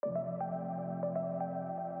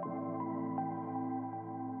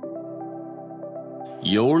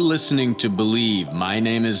You're listening to Believe. My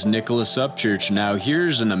name is Nicholas Upchurch. Now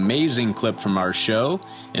here's an amazing clip from our show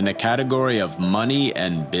in the category of money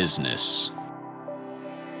and business.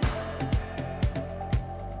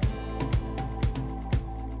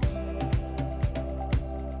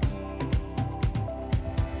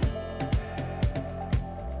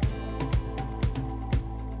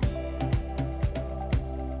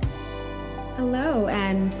 Hello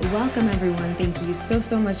and welcome everyone. Thank you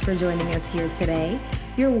so much for joining us here today.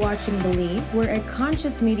 You're watching Believe. We're a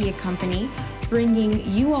conscious media company bringing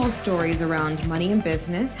you all stories around money and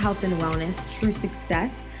business, health and wellness, true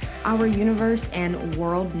success, our universe, and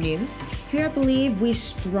world news. Here at Believe, we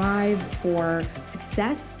strive for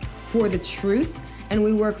success, for the truth, and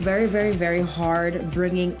we work very hard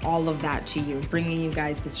bringing all of that to you, bringing you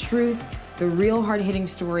guys the truth, the real hard-hitting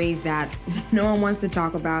stories that no one wants to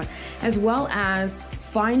talk about, as well as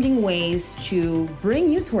finding ways to bring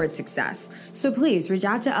you towards success. So please reach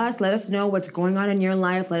out to us. Let us know what's going on in your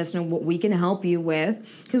life. Let us know what we can help you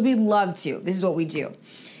with, because we'd love to. This is what we do.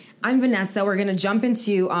 I'm Vanessa. We're going to jump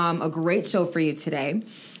into a great show for you today,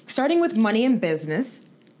 starting with money and business.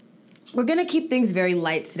 We're going to keep things very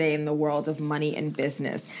light today in the world of money and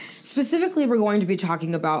business. Specifically, we're going to be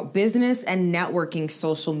talking about business and networking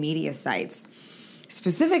social media sites.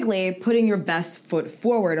 Specifically, putting your best foot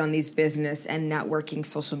forward on these business and networking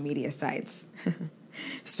social media sites.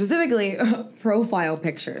 Specifically, profile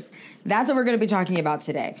pictures. That's what we're going to be talking about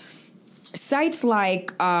today. Sites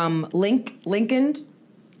like LinkedIn,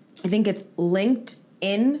 I think it's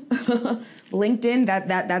LinkedIn, LinkedIn,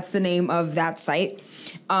 that's the name of that site.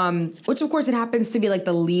 Which of course it happens to be like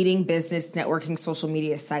the leading business networking social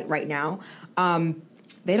media site right now.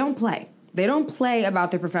 They don't play. They don't play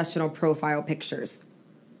about their professional profile pictures.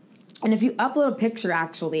 And if you upload a picture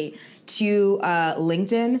actually to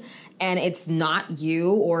LinkedIn and it's not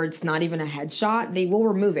you or it's not even a headshot, they will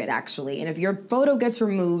remove it actually. And if your photo gets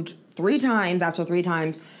removed 3 times, after 3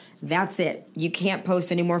 times, that's it. You can't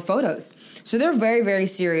post any more photos. So they're very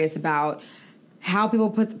serious about how people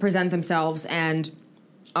present themselves and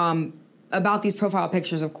about these profile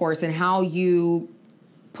pictures, of course, and how you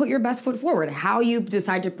put your best foot forward. How you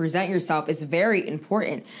decide to present yourself is very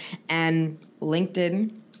important. And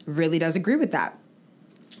LinkedIn really does agree with that.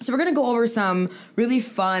 So we're going to go over some really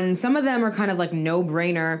fun, some of them are kind of like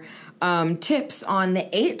no-brainer tips on the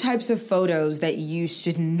 8 types of photos that you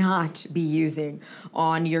should not be using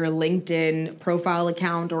on your LinkedIn profile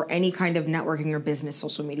account or any kind of networking or business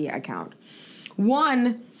social media account.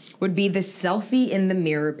 1 would be the selfie in the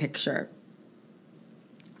mirror picture,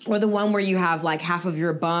 or the one where you have like half of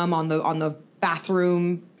your bum on the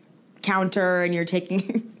bathroom counter and you're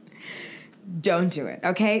taking. Don't do it,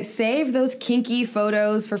 okay? Save those kinky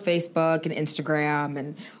photos for Facebook and Instagram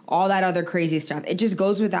and all that other crazy stuff. It just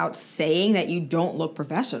goes without saying that you don't look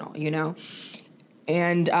professional, you know?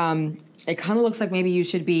 And it kind of looks like maybe you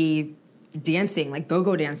should be dancing, like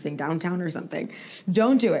go-go dancing downtown or something.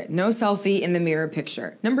 Don't do it. No selfie in the mirror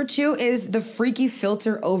picture. Number 2 is the freaky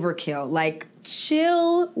filter overkill. Like,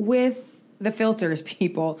 chill with the filters,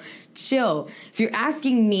 people. Chill. If you're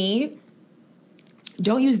asking me,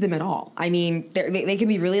 don't use them at all. I mean, they can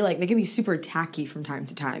be really like, they can be super tacky from time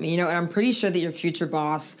to time. You know, and I'm pretty sure that your future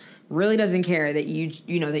boss really doesn't care that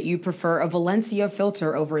that you prefer a Valencia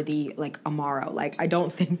filter over the like Amaro. Like, I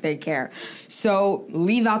don't think they care. So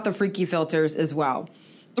leave out the freaky filters as well.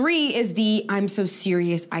 3 is the I'm so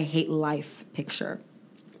serious, I hate life picture.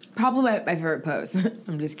 Probably my favorite pose.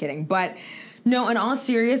 I'm just kidding. But no, in all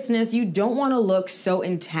seriousness, you don't want to look so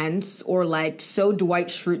intense or like so Dwight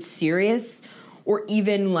Schrute serious or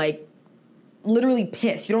even like literally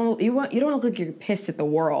pissed. You don't look like you're pissed at the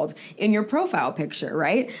world in your profile picture,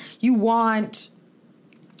 right? You want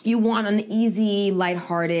an easy,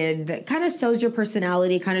 lighthearted, that kind of shows your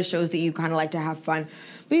personality, kind of shows that you kind of like to have fun.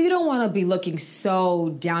 But you don't want to be looking so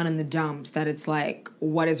down in the dumps that it's like,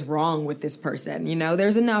 what is wrong with this person? You know,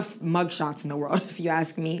 there's enough mugshots in the world, if you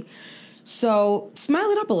ask me. So smile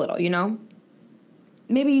it up a little, you know?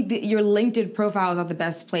 Maybe your LinkedIn profile is not the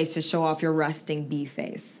best place to show off your resting bee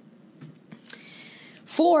face.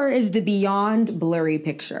 4 is the beyond blurry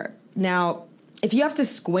picture. Now, if you have to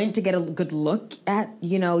squint to get a good look at,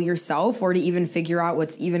 yourself or to even figure out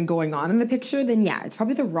what's even going on in the picture, then yeah, it's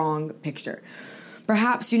probably the wrong picture.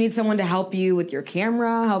 Perhaps you need someone to help you with your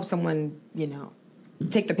camera, help someone,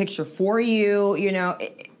 take the picture for you.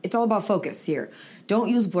 It's all about focus here. Don't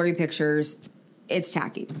use blurry pictures. It's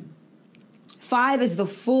tacky. 5 is the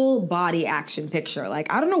full body action picture.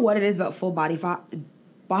 Like, I don't know what it is about full body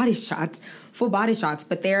shots,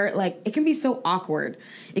 but they're like, it can be so awkward.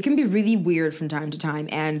 It can be really weird from time to time.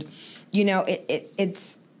 And,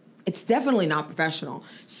 it's it's definitely not professional.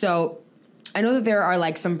 So I know that there are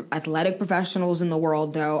like some athletic professionals in the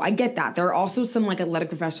world, though. I get that. There are also some like athletic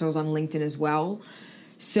professionals on LinkedIn as well.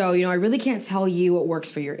 So, I really can't tell you what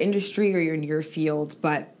works for your industry or your field,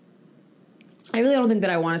 but I really don't think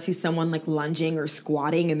that I want to see someone like lunging or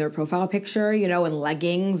squatting in their profile picture, in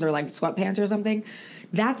leggings or like sweatpants or something.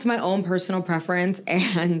 That's my own personal preference.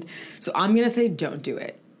 And so I'm going to say don't do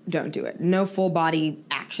it. Don't do it. No full body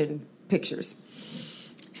action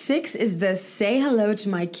pictures. 6 is the say hello to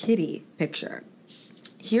my kitty picture.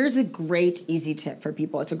 Here's a great easy tip for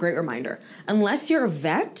people. It's a great reminder. Unless you're a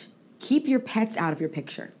vet, keep your pets out of your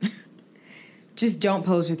picture. Just don't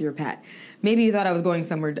pose with your pet. Maybe you thought I was going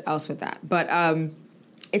somewhere else with that, but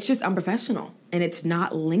it's just unprofessional and it's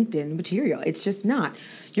not LinkedIn material. It's just not.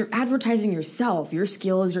 You're advertising yourself, your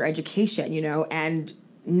skills, your education, and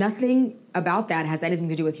nothing about that has anything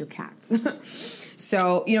to do with your cats.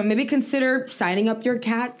 So, maybe consider signing up your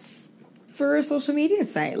cats for a social media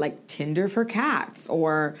site like Tinder for Cats,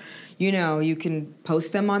 or, you can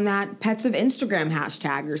post them on that Pets of Instagram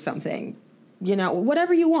hashtag or something.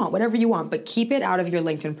 Whatever you want, but keep it out of your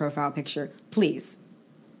LinkedIn profile picture, please.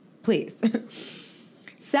 Please.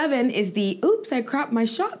 7 is the oops, I cropped my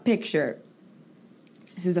shot picture.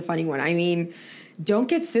 This is a funny one. I mean, don't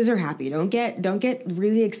get scissor happy. Don't get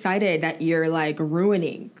really excited that you're like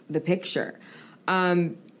ruining the picture.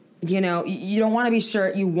 You don't want to be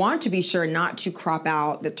sure. You want to be sure not to crop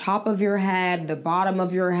out the top of your head, the bottom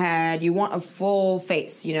of your head. You want a full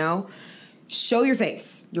face, Show your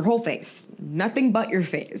face, your whole face, nothing but your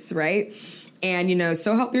face, right? And,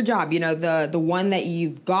 so help your job, the one that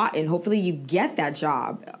you've gotten, hopefully you get that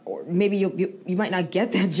job, or maybe you might not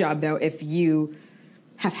get that job though if you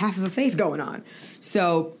have half of a face going on.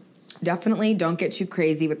 So definitely don't get too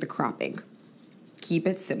crazy with the cropping. Keep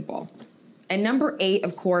it simple. And number 8,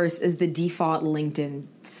 of course, is the default LinkedIn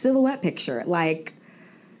silhouette picture. Like,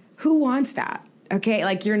 who wants that? Okay,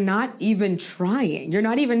 like you're not even trying. You're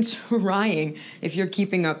not even trying if you're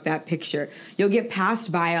keeping up that picture. You'll get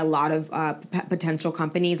passed by a lot of potential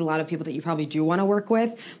companies, a lot of people that you probably do want to work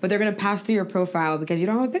with, but they're going to pass through your profile because you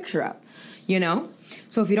don't have a picture up,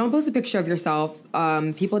 So if you don't post a picture of yourself,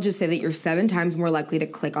 people just say that you're 7 times more likely to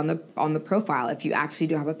click on the profile if you actually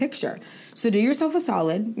do have a picture. So do yourself a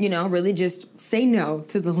solid, really just say no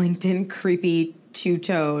to the LinkedIn creepy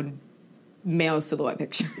two-tone male silhouette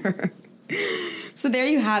picture. So there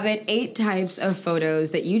you have it, 8 types of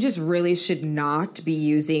photos that you just really should not be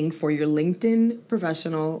using for your LinkedIn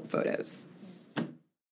professional photos.